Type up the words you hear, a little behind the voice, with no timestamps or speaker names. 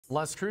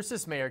Las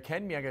Cruces Mayor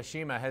Ken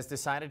Miyagishima has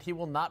decided he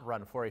will not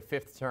run for a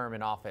fifth term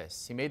in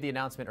office. He made the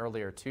announcement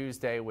earlier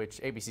Tuesday, which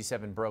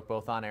ABC7 broke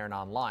both on air and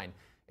online.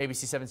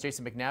 ABC7's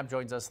Jason McNabb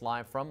joins us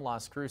live from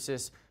Las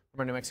Cruces from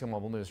our New Mexico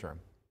Mobile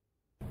Newsroom.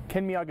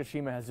 Ken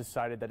Miyagishima has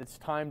decided that it's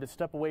time to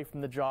step away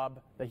from the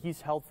job that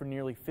he's held for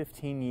nearly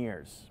 15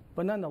 years.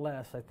 But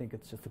nonetheless, I think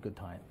it's just a good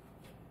time.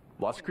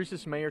 Las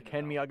Cruces Mayor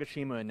Ken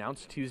Miyagishima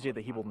announced Tuesday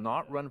that he will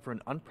not run for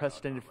an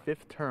unprecedented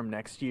fifth term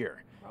next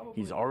year.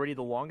 He's already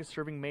the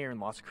longest-serving mayor in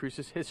Las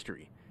Cruces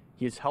history.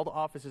 He has held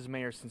office as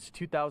mayor since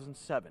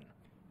 2007.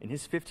 In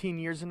his 15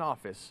 years in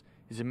office,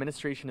 his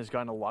administration has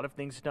gotten a lot of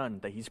things done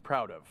that he's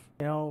proud of.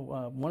 You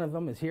know, one of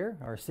them is here,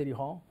 our City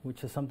Hall,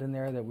 which is something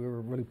there that we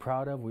were really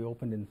proud of. We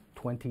opened in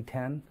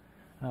 2010.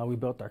 We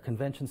built our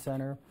convention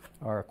center,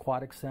 our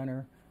aquatic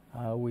center.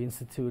 We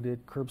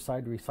instituted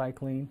curbside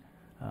recycling.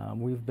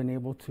 We've been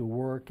able to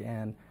work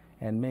and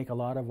make a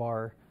lot of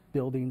our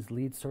buildings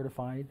LEED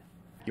certified.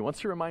 He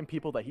wants to remind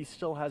people that he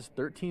still has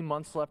 13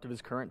 months left of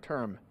his current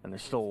term, and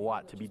there's still a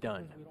lot to be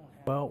done.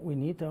 Well, we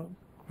need to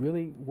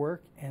really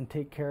work and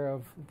take care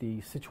of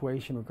the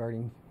situation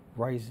regarding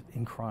rise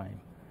in crime.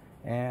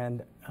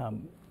 And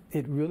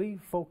it really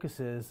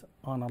focuses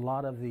on a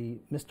lot of the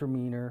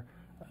misdemeanor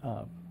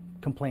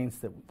complaints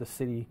that the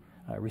city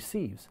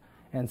receives.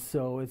 And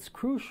so it's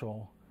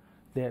crucial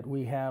that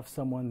we have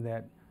someone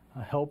that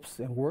helps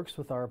and works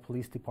with our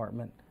police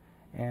department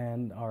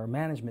and our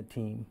management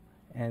team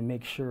and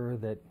make sure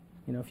that,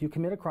 you know, if you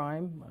commit a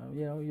crime,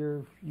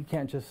 you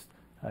can't just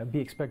be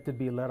expected to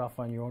be let off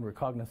on your own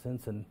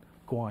recognizance and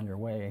go on your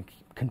way, and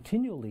keep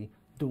continually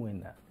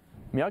doing that.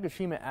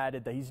 Miyagishima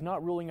added that he's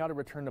not ruling out a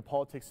return to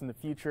politics in the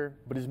future,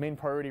 but his main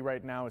priority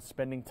right now is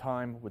spending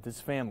time with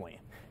his family.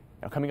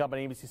 Now, coming up on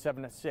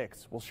ABC7 at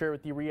 6, we'll share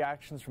with you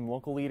reactions from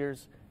local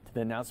leaders to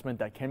the announcement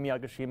that Ken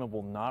Miyagishima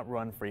will not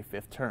run for a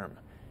fifth term.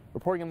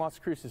 Reporting in Las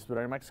Cruces with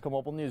our New Mexico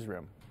Mobile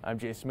Newsroom, I'm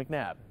Jason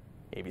McNabb,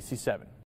 ABC7.